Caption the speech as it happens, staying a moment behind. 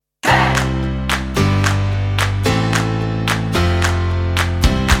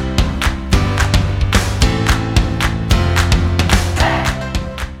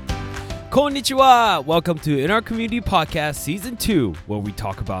Konnichiwa! Welcome to In Our Community Podcast Season 2, where we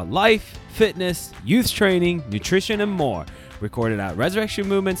talk about life, fitness, youth training, nutrition, and more. Recorded at Resurrection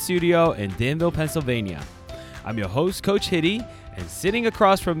Movement Studio in Danville, Pennsylvania. I'm your host, Coach Hitty, and sitting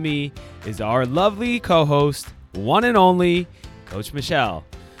across from me is our lovely co-host, one and only, Coach Michelle.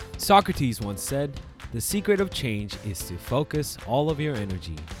 Socrates once said, "The secret of change is to focus all of your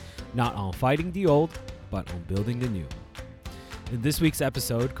energy, not on fighting the old, but on building the new." In this week's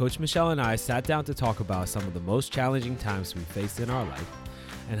episode, Coach Michelle and I sat down to talk about some of the most challenging times we faced in our life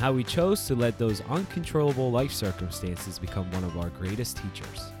and how we chose to let those uncontrollable life circumstances become one of our greatest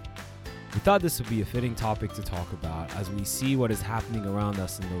teachers. We thought this would be a fitting topic to talk about as we see what is happening around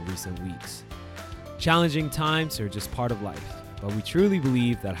us in the recent weeks. Challenging times are just part of life, but we truly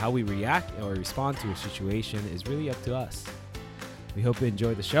believe that how we react or respond to a situation is really up to us. We hope you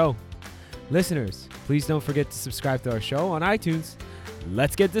enjoy the show. Listeners, please don't forget to subscribe to our show on iTunes.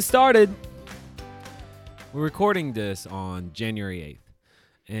 Let's get this started. We're recording this on January 8th,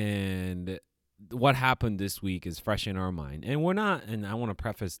 and what happened this week is fresh in our mind. And I want to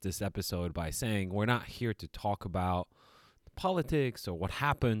preface this episode by saying we're not here to talk about politics or what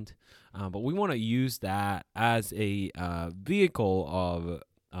happened, but we want to use that as a vehicle of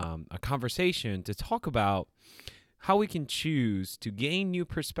a conversation to talk about how we can choose to gain new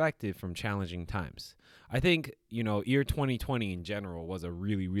perspective from challenging times. I think, year 2020 in general was a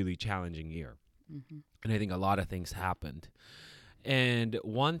really, really challenging year. Mm-hmm. And I think a lot of things happened. And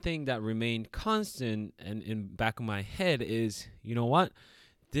one thing that remained constant and in back of my head is, you know what?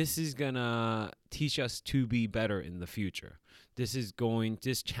 This is going to teach us to be better in the future. These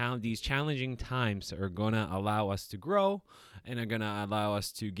challenging times are going to allow us to grow and are going to allow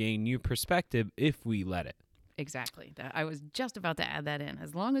us to gain new perspective if we let it. Exactly. I was just about to add that in.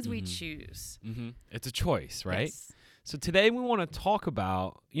 As long as we choose. Mm-hmm. It's a choice, right? Yes. So today we want to talk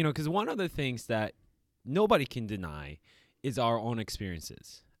about, because one of the things that nobody can deny is our own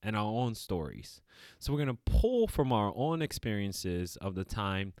experiences and our own stories. So we're going to pull from our own experiences of the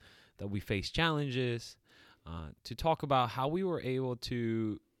time that we faced challenges to talk about how we were able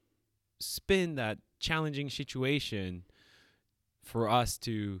to spin that challenging situation for us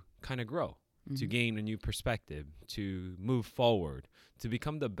to kind of grow. To gain a new perspective, to move forward, to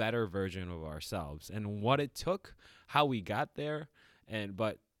become the better version of ourselves, and what it took, how we got there,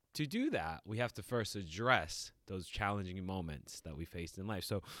 but to do that, we have to first address those challenging moments that we faced in life.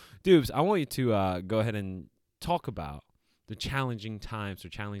 So, Dubes, I want you to go ahead and talk about the challenging times or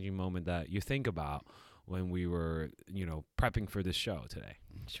challenging moment that you think about when we were, prepping for this show today.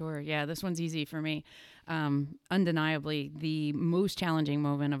 Sure. Yeah, this one's easy for me. Undeniably, the most challenging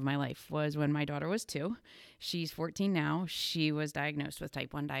moment of my life was when my daughter was 2. She's 14 now. She was diagnosed with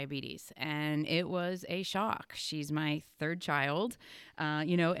type 1 diabetes, and it was a shock. She's my third child.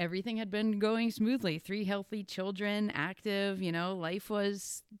 Everything had been going smoothly. 3 healthy children, active, life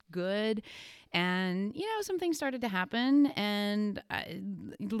was good. And, some things started to happen and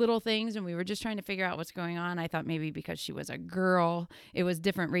little things, and we were just trying to figure out what's going on. I thought maybe because she was a girl, it was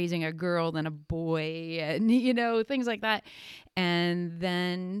different raising a girl than a boy, and, things like that. And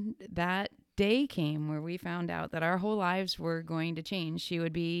then that day came where we found out that our whole lives were going to change. She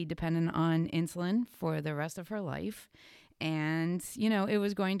would be dependent on insulin for the rest of her life. And, it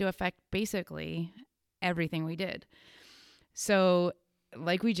was going to affect basically everything we did. So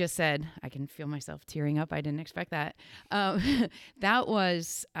like we just said, I can feel myself tearing up. I didn't expect that. That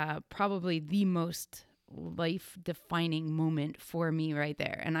was probably the most life-defining moment for me right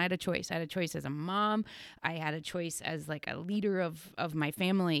there. And I had a choice. I had a choice as a mom. I had a choice as like a leader of my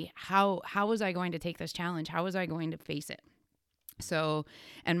family. How was I going to take this challenge? How was I going to face it? So,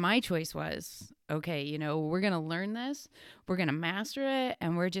 and my choice was, okay, we're going to learn this, we're going to master it,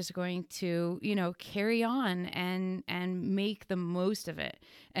 and we're just going to, carry on and make the most of it.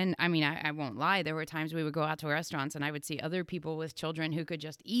 And I mean, I won't lie. There were times we would go out to restaurants and I would see other people with children who could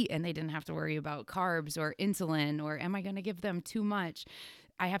just eat and they didn't have to worry about carbs or insulin or am I going to give them too much?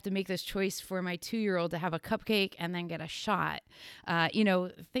 I have to make this choice for my 2-year-old to have a cupcake and then get a shot.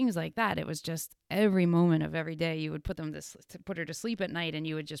 Things like that. It was just every moment of every day you would put her to sleep at night and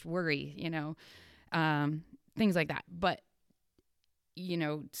you would just worry, things like that. But,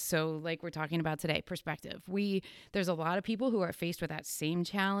 so like we're talking about today, perspective. There's a lot of people who are faced with that same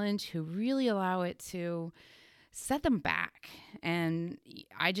challenge who really allow it to set them back. And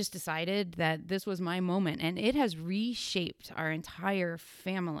I just decided that this was my moment, and it has reshaped our entire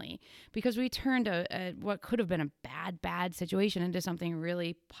family because we turned what could have been a bad situation into something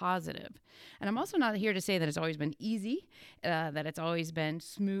really positive. And I'm also not here to say that it's always been easy, that it's always been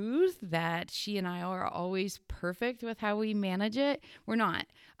smooth, that she and I are always perfect with how we manage it. We're not.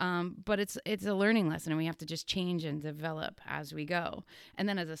 But it's a learning lesson, and we have to just change and develop as we go. And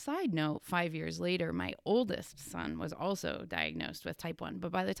then as a side note, 5 years later, my oldest son was also diagnosed with type 1.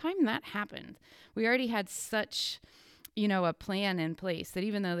 But by the time that happened, we already had such, a plan in place that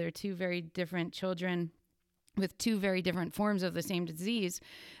even though they're two very different children with two very different forms of the same disease,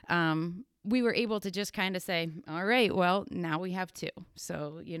 we were able to just kind of say, all right, well, now we have two.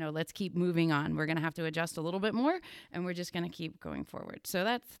 So, let's keep moving on. We're going to have to adjust a little bit more, and we're just going to keep going forward.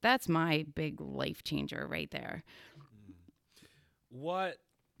 So that's my big life changer right there. What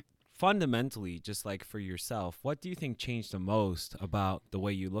fundamentally, just like for yourself, what do you think changed the most about the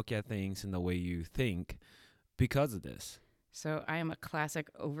way you look at things and the way you think because of this? So I am a classic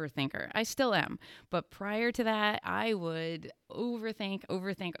overthinker. I still am. But prior to that, I would overthink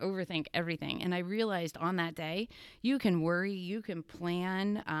everything. And I realized on that day, you can worry, you can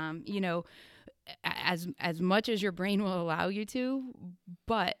plan, as much as your brain will allow you to,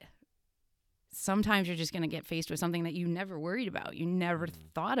 but sometimes you're just going to get faced with something that you never worried about, you never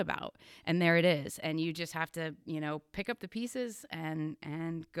thought about, and there it is. And you just have to, pick up the pieces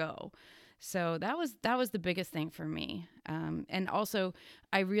and go. So that was the biggest thing for me. And also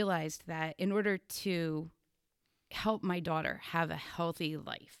I realized that in order to help my daughter have a healthy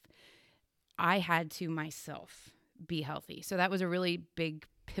life, I had to myself be healthy. So that was a really big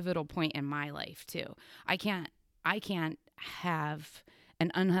pivotal point in my life too. I can't have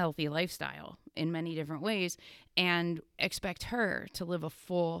an unhealthy lifestyle in many different ways and expect her to live a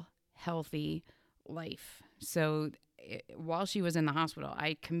full, healthy life. So while she was in the hospital,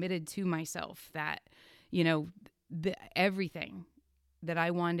 I committed to myself that, everything that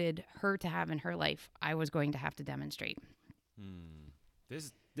I wanted her to have in her life, I was going to have to demonstrate.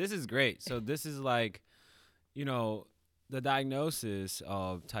 This is great. So this is like, the diagnosis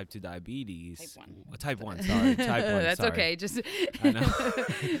of type 2 diabetes. Type 1, sorry. Type 1, That's sorry. okay. Just I know.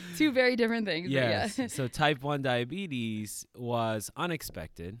 two very different things. Yes. Yeah. So type 1 diabetes was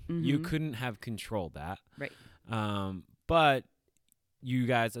unexpected. Mm-hmm. You couldn't have controlled that. Right. But you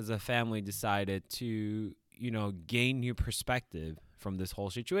guys as a family decided to, gain new perspective from this whole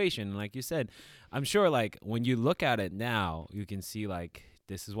situation. And like you said, I'm sure like when you look at it now, you can see like,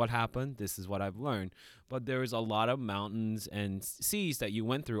 this is what happened. This is what I've learned. But there is a lot of mountains and seas that you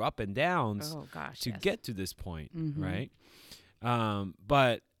went through, up and downs, to get to this point, right?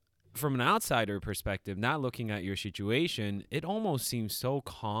 But from an outsider perspective, not looking at your situation, it almost seems so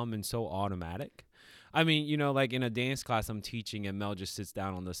calm and so automatic. I mean, like in a dance class I'm teaching and Mel just sits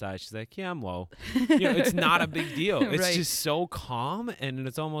down on the side. She's like, yeah, I'm low. It's not a big deal. It's right. just so calm. And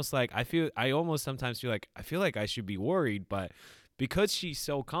it's almost like I almost sometimes feel like I should be worried. But because she's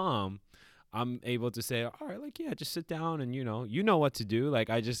so calm, I'm able to say, all right, like, yeah, just sit down and, you know what to do. Like,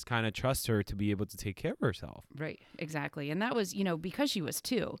 I just kind of trust her to be able to take care of herself. Right. Exactly. And that was, because she was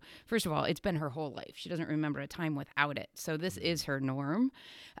 2, first of all, it's been her whole life. She doesn't remember a time without it. So this is her norm.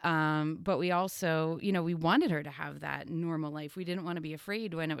 But we also, we wanted her to have that normal life. We didn't want to be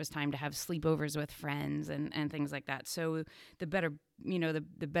afraid when it was time to have sleepovers with friends and things like that. So the better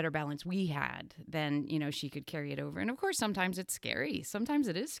the better balance we had, then, she could carry it over. And of course, sometimes it's scary. Sometimes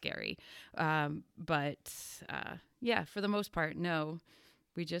it is scary. But for the most part, no,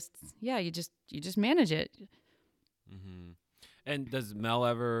 we just, you just manage it. Mm-hmm. And does Mel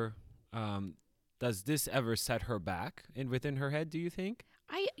ever, does this ever set her back within her head, do you think?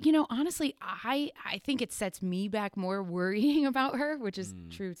 Honestly, I think it sets me back more worrying about her, which is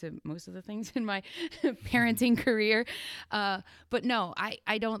true to most of the things in my parenting career. But no,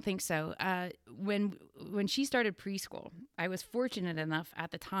 I don't think so. When she started preschool, I was fortunate enough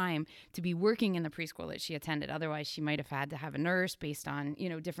at the time to be working in the preschool that she attended. Otherwise, she might have had to have a nurse based on,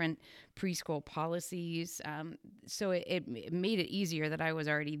 different preschool policies. So it made it easier that I was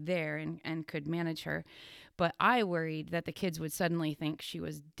already there and could manage her. But I worried that the kids would suddenly think she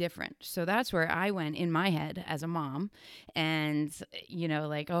was different. So that's where I went in my head as a mom. And,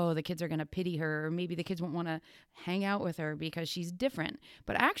 the kids are going to pity her, or maybe the kids won't want to hang out with her because she's different.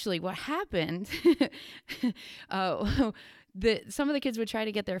 But actually what happened, some of the kids would try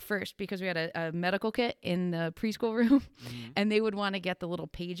to get there first because we had a medical kit in the preschool room, and they would want to get the little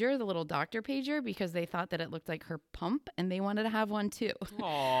pager, the little doctor pager, because they thought that it looked like her pump, and they wanted to have one too.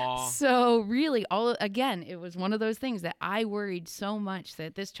 Aww. So really, again, it was one of those things that I worried so much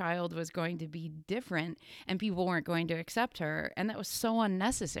that this child was going to be different and people weren't going to accept her, and that was so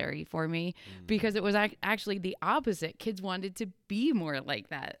unnecessary for me because it was actually the opposite. Kids wanted to be more like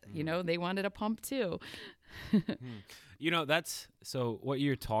that. You know, they wanted a pump too. You know, that's so what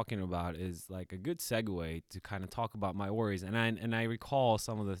you're talking about is like a good segue to kind of talk about my worries. And I recall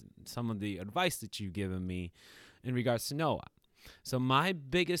some of the advice that you've given me in regards to Noah. So my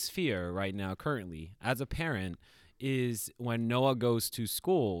biggest fear right now, currently, as a parent, is when Noah goes to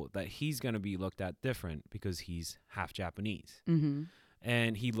school that he's going to be looked at different because he's half Japanese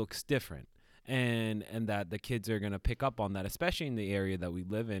and he looks different. And that the kids are going to pick up on that, especially in the area that we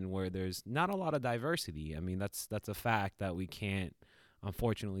live in where there's not a lot of diversity. I mean, that's a fact that we can't,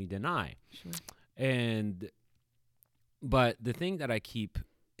 unfortunately, deny. Sure. But the thing that I keep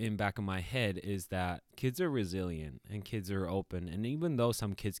in back of my head is that kids are resilient and kids are open. And even though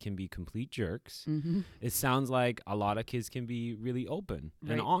some kids can be complete jerks, it sounds like a lot of kids can be really open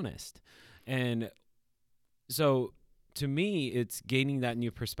and honest. And so to me, it's gaining that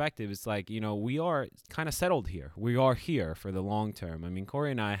new perspective. It's like, you know, we are kind of settled here. We are here for the long term. I mean,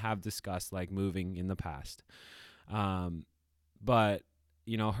 Corey and I have discussed like moving in the past. But,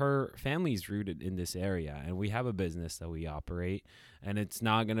 you know, her family's rooted in this area and we have a business that we operate, and it's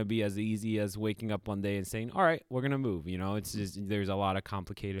not going to be as easy as waking up one day and saying, all right, we're going to move. You know, it's just, there's a lot of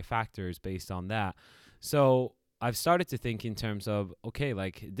complicated factors based on that. So I've started to think in terms of, okay,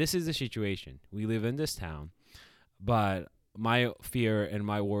 like this is the situation. We live in this town. But my fear and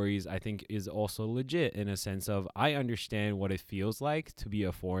my worries, I think, is also legit in a sense of I understand what it feels like to be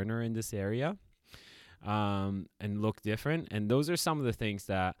a foreigner in this area and look different. And those are some of the things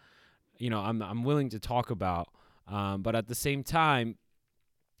that, you know, I'm willing to talk about. But at the same time,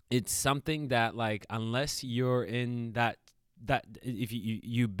 it's something that, like, unless you're in that if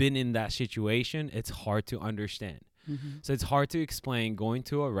you've been in that situation, it's hard to understand. So it's hard to explain going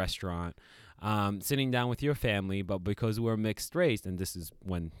to a restaurant, sitting down with your family, but because we're mixed race, and this is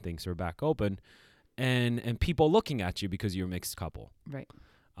when things are back open, and people looking at you because you're a mixed couple. Right.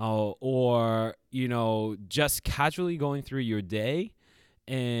 Or, you know, just casually going through your day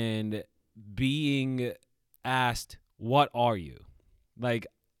and being asked, what are you? Like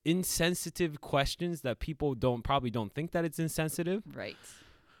insensitive questions that people probably don't think that it's insensitive. Right.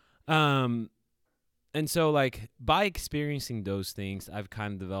 And so, like, by experiencing those things, I've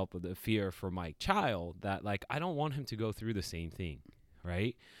kind of developed a fear for my child that, like, I don't want him to go through the same thing,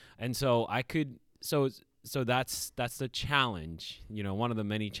 right? And so so that's the challenge, you know, one of the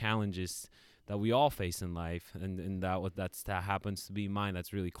many challenges that we all face in life, and that happens to be mine.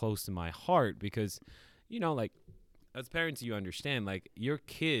 That's really close to my heart because, you know, like, as parents, you understand, like, your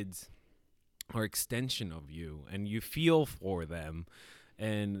kids are extension of you, and you feel for them.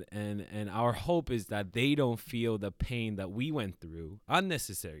 And our hope is that they don't feel the pain that we went through,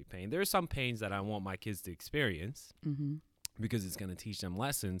 unnecessary pain. There are some pains that I want my kids to experience because it's going to teach them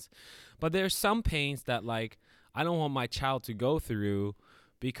lessons. But there's some pains that, like, I don't want my child to go through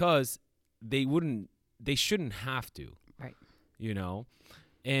because they shouldn't have to. Right. You know?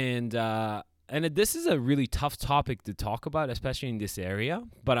 And this is a really tough topic to talk about, especially in this area.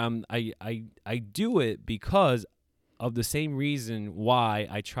 But I do it because of the same reason why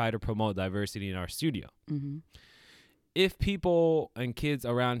I try to promote diversity in our studio. If people and kids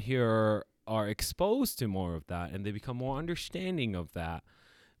around here are exposed to more of that and they become more understanding of that,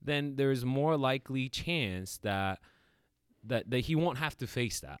 then there's more likely chance that he won't have to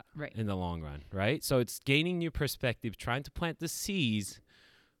face that in the long run, right? So it's gaining new perspective, trying to plant the seeds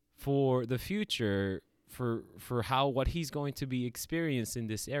for the future for what he's going to be experienced in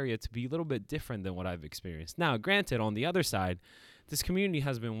this area to be a little bit different than what I've experienced. Now, granted, on the other side, this community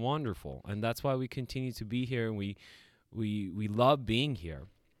has been wonderful, and that's why we continue to be here, and we love being here.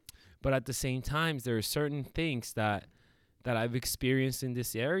 But at the same time, there are certain things that I've experienced in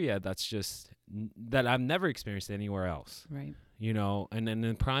this area that I've never experienced anywhere else. Right. You know, and then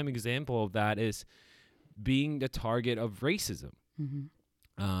a prime example of that is being the target of racism.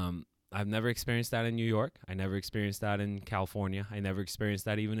 I've never experienced that in New York. I never experienced that in California. I never experienced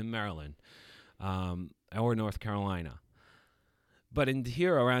that even in Maryland or North Carolina. But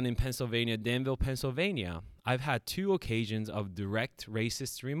here around in Pennsylvania, Danville, Pennsylvania, I've had 2 occasions of direct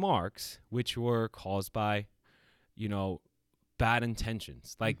racist remarks, which were caused by, you know, bad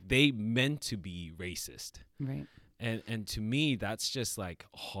intentions. Like they meant to be racist. Right. And to me, that's just like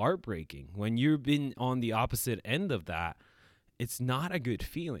heartbreaking. When you've been on the opposite end of that, it's not a good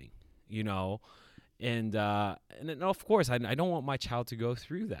feeling, you know. And then of course, I don't want my child to go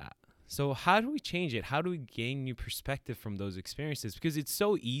through that. So how do we change it? How do we gain new perspective from those experiences? Because it's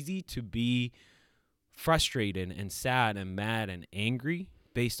so easy to be frustrated and sad and mad and angry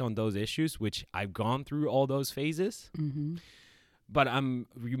based on those issues, which I've gone through all those phases. Mm-hmm. But I'm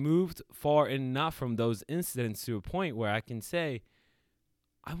removed far enough from those incidents to a point where I can say,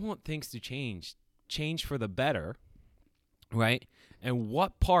 I want things to change for the better, right? And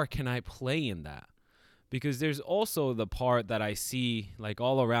what part can I play in that? Because there's also the part that I see like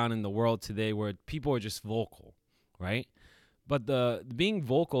all around in the world today where people are just vocal, right? But the being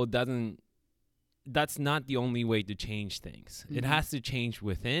vocal that's not the only way to change things. Mm-hmm. It has to change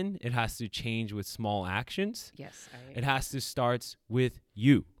within. It has to change with small actions. Yes. It has to start with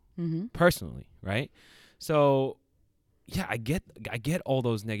you Mm-hmm. personally, right? So yeah, I get all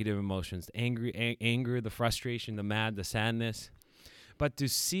those negative emotions, the anger, the frustration, the mad, the sadness. But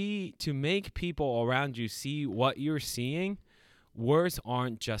to make people around you see what you're seeing, words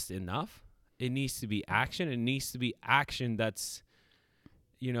aren't just enough. It needs to be action. It needs to be action that's,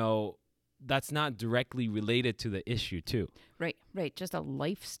 you know, that's not directly related to the issue too. Right. Just a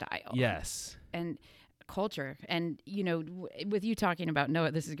lifestyle. Yes. And culture. And, you know, with you talking about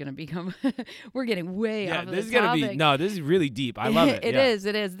Noah, this is going to become, we're getting way off of this the is topic. gonna be, no, this is really deep. I love it. It is.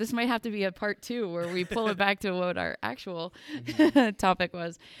 This might have to be a part 2 where we pull it back to what our actual topic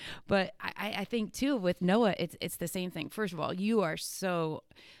was. But I think too with Noah, it's the same thing. First of all, you are so,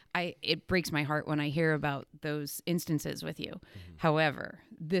 it breaks my heart when I hear about those instances with you. Mm-hmm. However,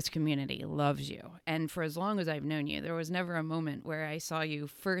 this community loves you. And for as long as I've known you, there was never a moment where I saw you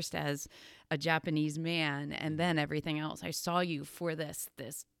first as a Japanese man and then everything else. I saw you for this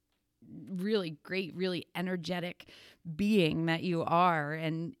really great, really energetic being that you are.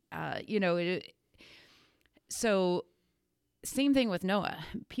 And, you know, so same thing with Noah.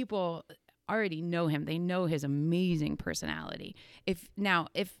 People already know him. They know his amazing personality. If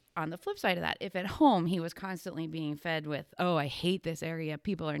on the flip side of that, if at home he was constantly being fed with, oh, I hate this area,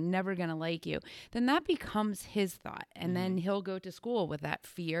 people are never going to like you, then that becomes his thought. And then he'll go to school with that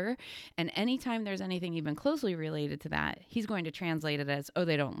fear. And anytime there's anything even closely related to that, he's going to translate it as, oh,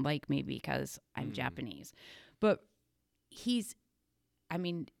 they don't like me because I'm Japanese. But he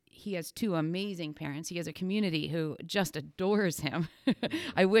has 2 amazing parents. He has a community who just adores him.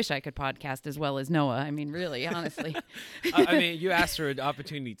 I wish I could podcast as well as Noah. I mean, really, honestly. I mean, you asked for an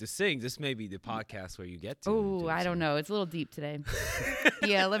opportunity to sing. This may be the podcast where you get to. Oh, I don't know. It's a little deep today.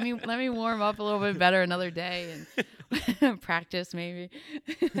 Yeah, let me warm up a little bit better another day and practice maybe.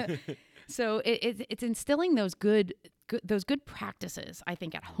 So it's instilling those good practices, I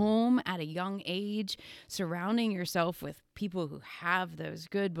think, at home at a young age, surrounding yourself with people who have those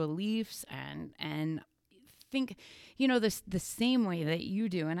good beliefs and think, you know, the same way that you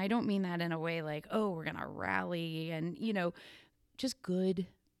do. And I don't mean that in a way like, oh, we're going to rally and, you know, just good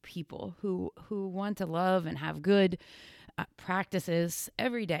people who want to love and have good practices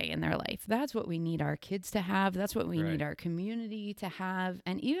every day in their life. That's what we need our kids to have. That's what we need our community to have.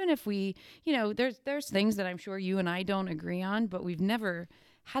 And even if we, you know, there's things that I'm sure you and I don't agree on, but we've never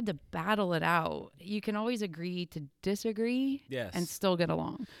had to battle it out. You can always agree to disagree and still get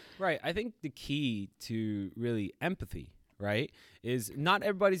along. Right. I think the key to really empathy, right, is not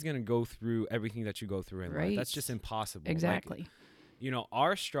everybody's going to go through everything that you go through in life. That's just impossible. Exactly. Like, you know,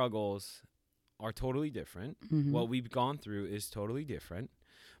 our struggles are totally different. Mm-hmm. What we've gone through is totally different.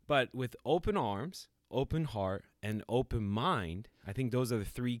 But with open arms, open heart, and open mind, I think those are the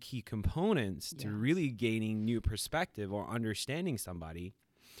 3 key components to really gaining new perspective or understanding somebody.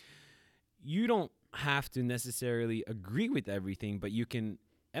 You don't have to necessarily agree with everything, but you can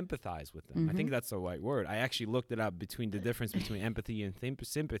empathize with them. Mm-hmm. I think that's the right word. I actually looked it up between the difference between empathy and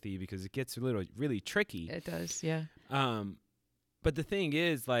sympathy because it gets really tricky. It does, yeah. But the thing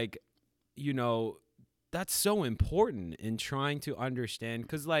is, like, you know, that's so important in trying to understand,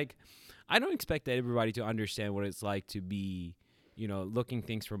 because, like, I don't expect everybody to understand what it's like to be, you know, looking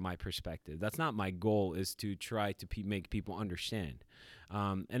things from my perspective. That's not my goal, is to try to make people understand.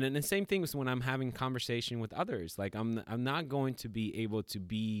 And then the same thing is when I'm having conversation with others. Like, I'm not going to be able to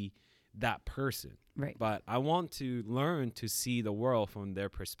be that person. Right. But I want to learn to see the world from their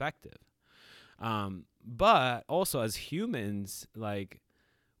perspective. But also as humans, like,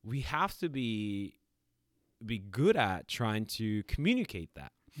 we have to be good at trying to communicate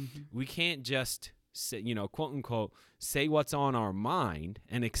that. Mm-hmm. We can't just say, you know, quote unquote, say what's on our mind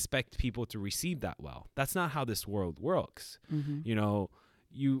and expect people to receive that well. That's not how this world works. Mm-hmm. You know,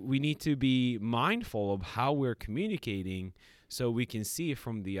 we need to be mindful of how we're communicating so we can see it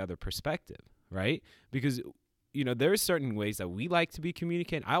from the other perspective, right? Because there are certain ways that we like to be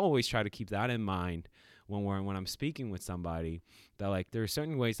communicating. I always try to keep that in mind when I'm speaking with somebody, that like there are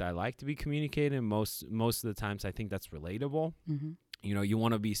certain ways that I like to be communicating. Most of the times I think that's relatable. Mm-hmm. You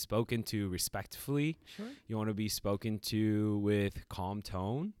want to be spoken to respectfully. Sure. You want to be spoken to with calm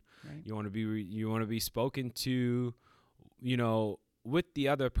tone. Right. You want to be spoken to, with the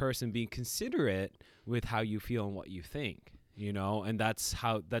other person being considerate with how you feel and what you think. And that's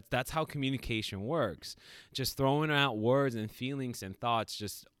how communication works. Just throwing out words and feelings and thoughts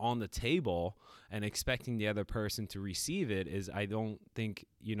just on the table and expecting the other person to receive it is, I don't think,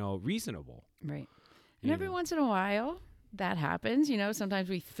 reasonable. Right. And every once in a while that happens. Sometimes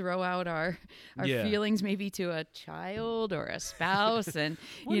we throw out our feelings maybe to a child or a spouse, and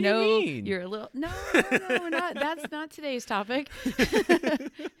what do you mean? You're a little not that's not today's topic.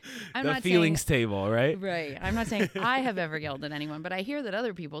 I'm the not feelings saying, table, right? Right. I'm not saying I have ever yelled at anyone, but I hear that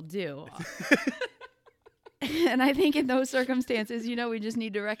other people do. And I think in those circumstances, we just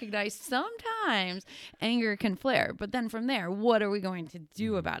need to recognize sometimes anger can flare. But then from there, what are we going to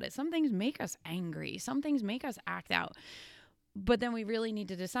do about it? Some things make us angry. Some things make us act out. But then we really need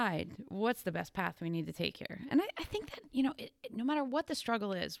to decide what's the best path we need to take here. And I think that, no matter what the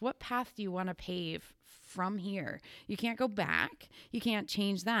struggle is, what path do you want to pave from here? You can't go back. You can't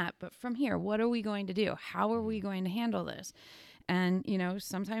change that. But from here, what are we going to do? How are we going to handle this? And,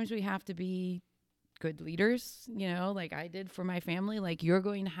 sometimes we have to be good leaders, like I did for my family, like you're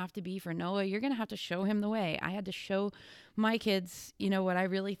going to have to be for Noah. You're going to have to show him the way. I had to show my kids, what I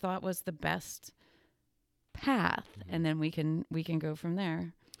really thought was the best path. And then we can go from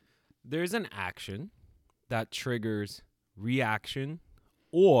there. There's an action that triggers reaction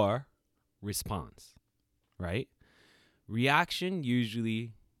or response, right? Reaction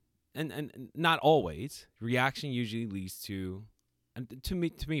usually, and not always, reaction usually leads to, and to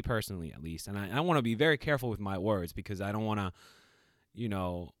me personally at least, and I want to be very careful with my words because I don't want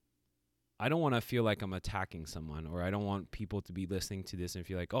to feel like I'm attacking someone, or I don't want people to be listening to this and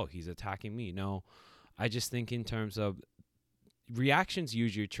feel like, oh, he's attacking me. No, I just think in terms of reactions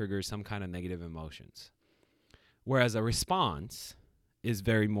usually trigger some kind of negative emotions, whereas a response is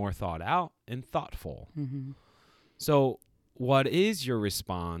very more thought out and thoughtful. Mm-hmm. So what is your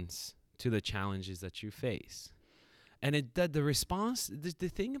response to the challenges that you face? And the response, the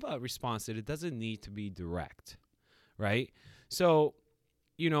thing about response, that it doesn't need to be direct, right? So,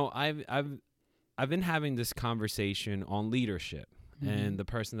 I've been having this conversation on leadership, and the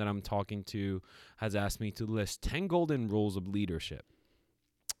person that I'm talking to has asked me to list 10 golden rules of leadership.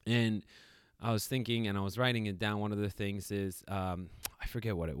 And I was thinking, and I was writing it down. One of the things is, I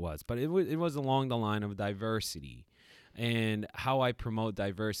forget what it was, but it was along the line of diversity and how I promote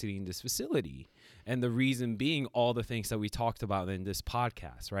diversity in this facility. And the reason being all the things that we talked about in this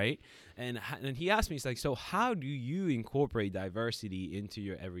podcast, right? And he asked me, he's like, so how do you incorporate diversity into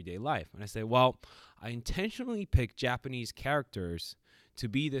your everyday life? And I said, well, I intentionally picked Japanese characters to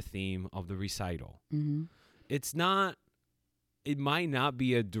be the theme of the recital. Mm-hmm. It might not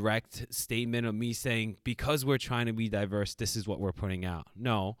be a direct statement of me saying, because we're trying to be diverse, this is what we're putting out.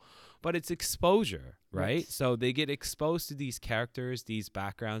 No, but it's exposure, right? So they get exposed to these characters, these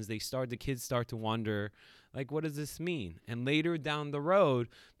backgrounds. The kids start to wonder, like, what does this mean? And later down the road,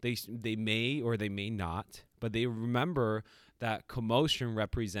 they may or they may not, but they remember that Commotion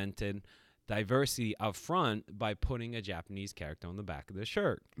represented diversity up front by putting a Japanese character on the back of the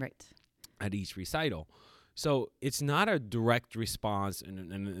shirt. Right. At each recital. So it's not a direct response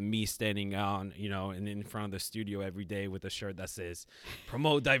and me standing on, and in front of the studio every day with a shirt that says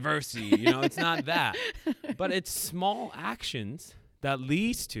promote diversity. It's not that. But it's small actions that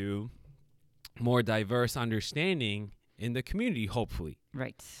leads to more diverse understanding in the community, hopefully.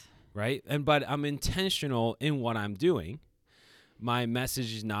 Right. Right. But I'm intentional in what I'm doing. My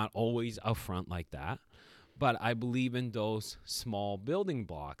message is not always upfront like that. But I believe in those small building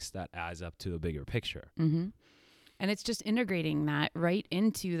blocks that adds up to a bigger picture. Mm-hmm. And it's just integrating that right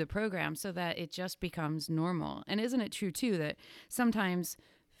into the program so that it just becomes normal. And isn't it true, too, that sometimes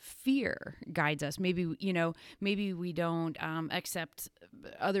fear guides us? Maybe we don't accept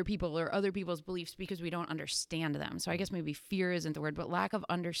other people or other people's beliefs because we don't understand them. So I guess maybe fear isn't the word, but lack of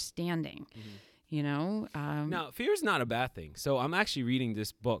understanding. Mm-hmm. Now, fear is not a bad thing. So I'm actually reading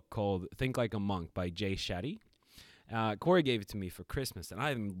this book called Think Like a Monk by Jay Shetty. Corey gave it to me for Christmas, and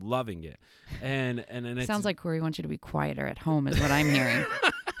I'm loving it. And it sounds like Corey wants you to be quieter at home, is what I'm hearing.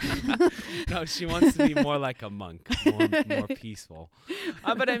 No, she wants to be more like a monk, more peaceful.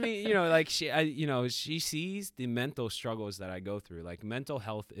 But I mean, she sees the mental struggles that I go through. Like, mental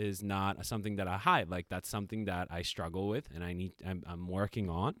health is not something that I hide. Like, that's something that I struggle with, and I'm working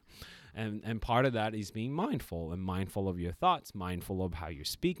on. And part of that is being mindful and mindful of your thoughts, mindful of how you're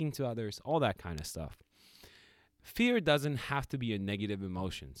speaking to others, all that kind of stuff. Fear doesn't have to be a negative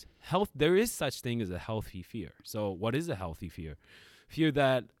emotions. There is such thing as a healthy fear. So what is a healthy fear? Fear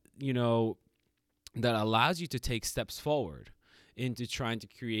that, that allows you to take steps forward into trying to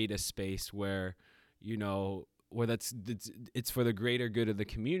create a space where, where it's for the greater good of the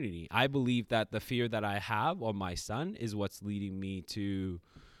community. I believe that the fear that I have on my son is what's leading me to,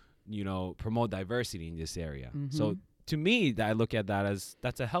 promote diversity in this area. Mm-hmm. So to me, I look at that as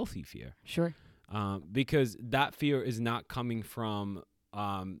that's a healthy fear. Sure. Because that fear is not coming from,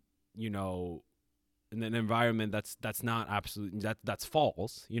 in an environment that's not absolute, that's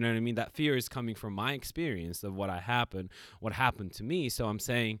false. You know what I mean? That fear is coming from my experience of what happened to me. So I'm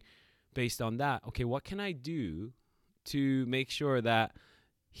saying, based on that, okay, what can I do to make sure that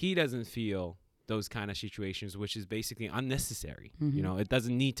he doesn't feel those kind of situations, which is basically unnecessary. Mm-hmm. It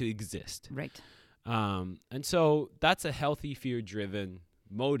doesn't need to exist. Right. And so that's a healthy fear-driven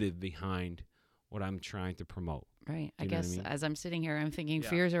motive behind what I'm trying to promote. Right. I You know what guess I mean? as I'm sitting here, I'm thinking Yeah.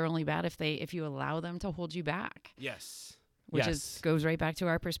 fears are only bad if you allow them to hold you back, Yes. which yes. goes right back to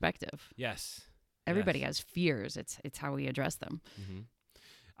our perspective. Yes. Everybody Yes. has fears. It's how we address them. Mm-hmm.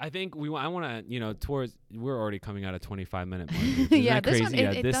 I think I want to, we're already coming out of 25-minute mark. Yeah, that this crazy? one,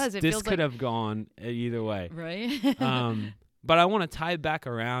 Yeah, it this, does. It this feels could like- have gone either way. Right. But I want to tie it back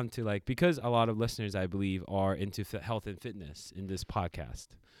around to because a lot of listeners, I believe, are into health and fitness in this podcast.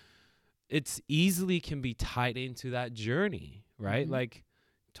 It's easily can be tied into that journey, right? Mhm. Like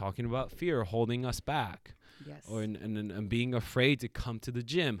talking about fear holding us back, Yes. or and being afraid to come to the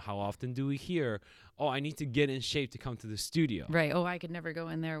gym. How often do we hear, "Oh, I need to get in shape to come to the studio"? Right. Oh, I could never go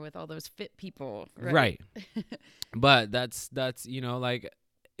in there with all those fit people. Right. But that's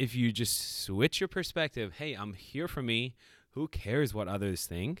if you just switch your perspective, hey, I'm here for me. Who cares what others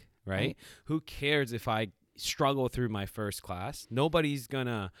think, right? Right. Who cares if I struggle through my first class? Nobody's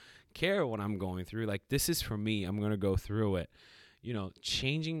gonna care what I'm going through. Like, this is for me. I'm gonna go through it.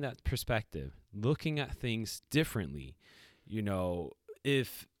 Changing that perspective, looking at things differently.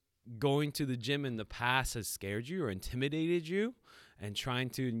 If going to the gym in the past has scared you or intimidated you, and trying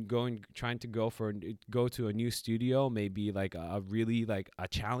to go to a new studio may be like a really a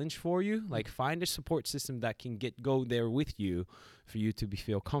challenge for you. Like, find a support system that can go there with you for you to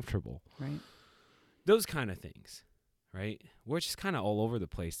feel comfortable. Right. Those kind of things, right? We're just kind of all over the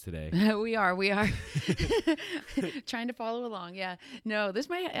place today. We are trying to follow along. Yeah. No, this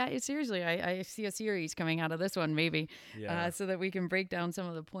might seriously. I see a series coming out of this one, maybe, so that we can break down some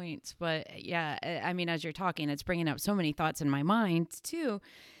of the points. But yeah, I mean, as you're talking, it's bringing up so many thoughts in my mind too.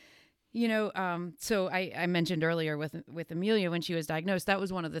 So I mentioned earlier with Amelia, when she was diagnosed, that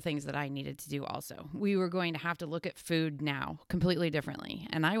was one of the things that I needed to do also. We were going to have to look at food now completely differently.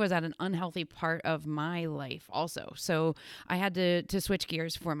 And I was at an unhealthy part of my life also. So I had to switch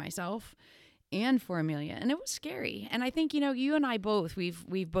gears for myself and for Amelia. And it was scary. And I think, you and I both, we've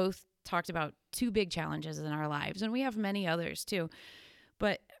both talked about two big challenges in our lives, and we have many others too.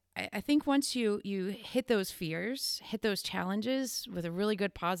 But I think once you hit those fears, hit those challenges with a really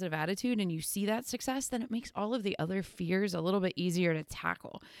good positive attitude, and you see that success, then it makes all of the other fears a little bit easier to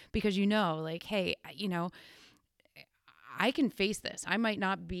tackle, because hey, I can face this. It might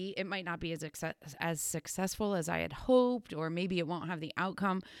not be as successful as I had hoped, or maybe it won't have the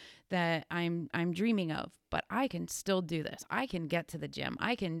outcome that I'm dreaming of, but I can still do this. I can get to the gym.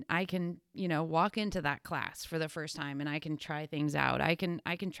 I can walk into that class for the first time, and I can try things out. I can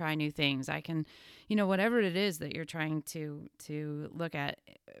try new things. I can, whatever it is that you're trying to look at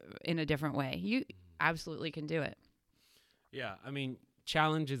in a different way, you absolutely can do it. Yeah. I mean,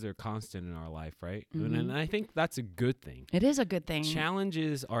 challenges are constant in our life, right? Mm-hmm. And I think that's a good thing. It is a good thing.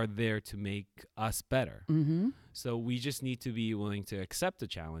 Challenges are there to make us better. Mm-hmm. So we just need to be willing to accept the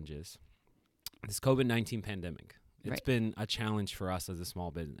challenges. This COVID-19 pandemic, it's Right. been a challenge for us as a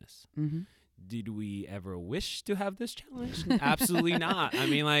small business. Mm-hmm. Did we ever wish to have this challenge? Absolutely not. I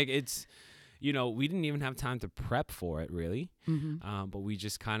mean, it's, we didn't even have time to prep for it, really. Mm-hmm. But we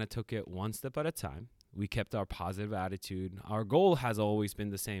just kind of took it one step at a time. We kept our positive attitude. Our goal has always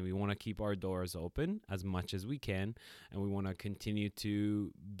been the same. We want to keep our doors open as much as we can, and we want to continue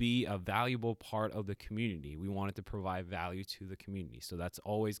to be a valuable part of the community. We wanted to provide value to the community. So that's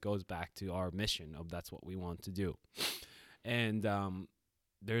always goes back to our mission of that's what we want to do. And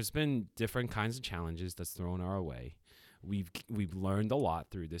there's been different kinds of challenges that's thrown our way. We've learned a lot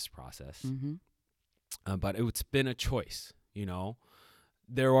through this process, Mm-hmm. but it's been a choice,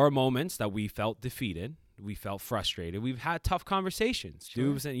 There are moments that we felt defeated. We felt frustrated. We've had tough conversations.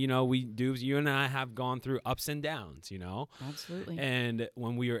 Sure. Dubes, and you and I have gone through ups and downs, Absolutely. And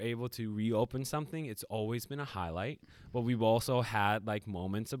when we were able to reopen something, it's always been a highlight. But we've also had like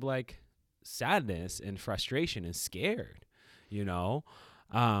moments of like sadness and frustration and scared,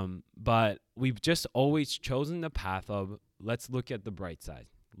 but we've just always chosen the path of let's look at the bright side.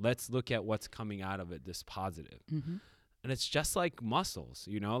 Let's look at what's coming out of it, this positive. Mm-hmm. And it's just like muscles,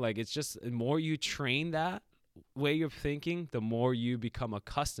 like it's just the more you train that way of thinking, the more you become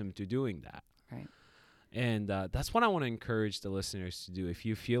accustomed to doing that. Right. And that's what I want to encourage the listeners to do. If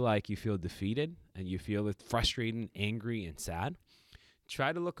you feel like you feel defeated and you feel frustrated, angry, and sad,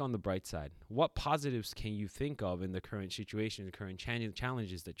 try to look on the bright side. What positives can you think of in the current situation, the current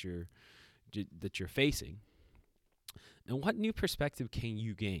challenges that you're facing? And what new perspective can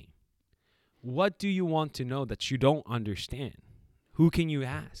you gain? What do you want to know that you don't understand? Who can you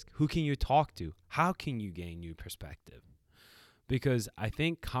ask? Who can you talk to? How can you gain new perspective? Because I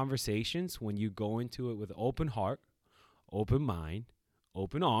think conversations, when you go into it with open heart, open mind,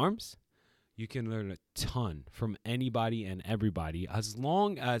 open arms, you can learn a ton from anybody and everybody as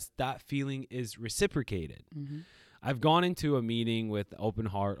long as that feeling is reciprocated. Mm-hmm. I've gone into a meeting with open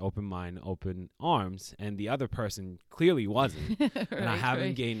heart, open mind, open arms, and the other person clearly wasn't. And I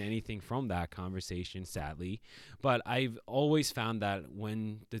haven't gained anything from that conversation, sadly. But I've always found that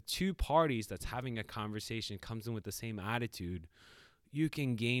when the two parties that's having a conversation comes in with the same attitude, you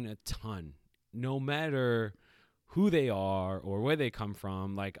can gain a ton, no matter who they are or where they come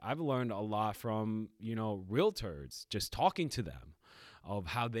from. Like I've learned a lot from, realtors, just talking to them, of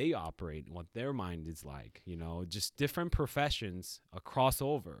how they operate, what their mind is like, just different professions,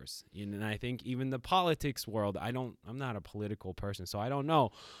 crossovers. And I think even the politics world, I'm not a political person, so I don't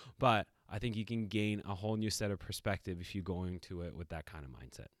know, but I think you can gain a whole new set of perspective if you go into it with that kind of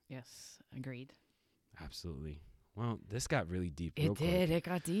mindset. Yes, agreed. Absolutely. Well, this got really deep. It did. Quick. It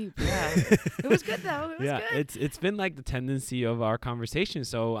got deep. Yeah. It was good though. It was good. It's been like the tendency of our conversation.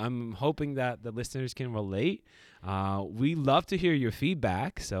 So I'm hoping that the listeners can relate. We love to hear your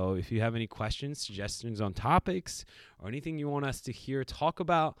feedback. So if you have any questions, suggestions on topics, or anything you want us to hear talk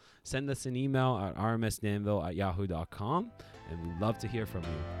about, send us an email at rmsdanville@yahoo.com, and we'd love to hear from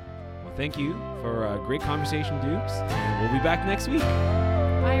you. Well, thank you for a great conversation, Dupes, and we'll be back next week.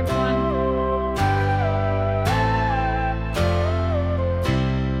 Bye, everyone.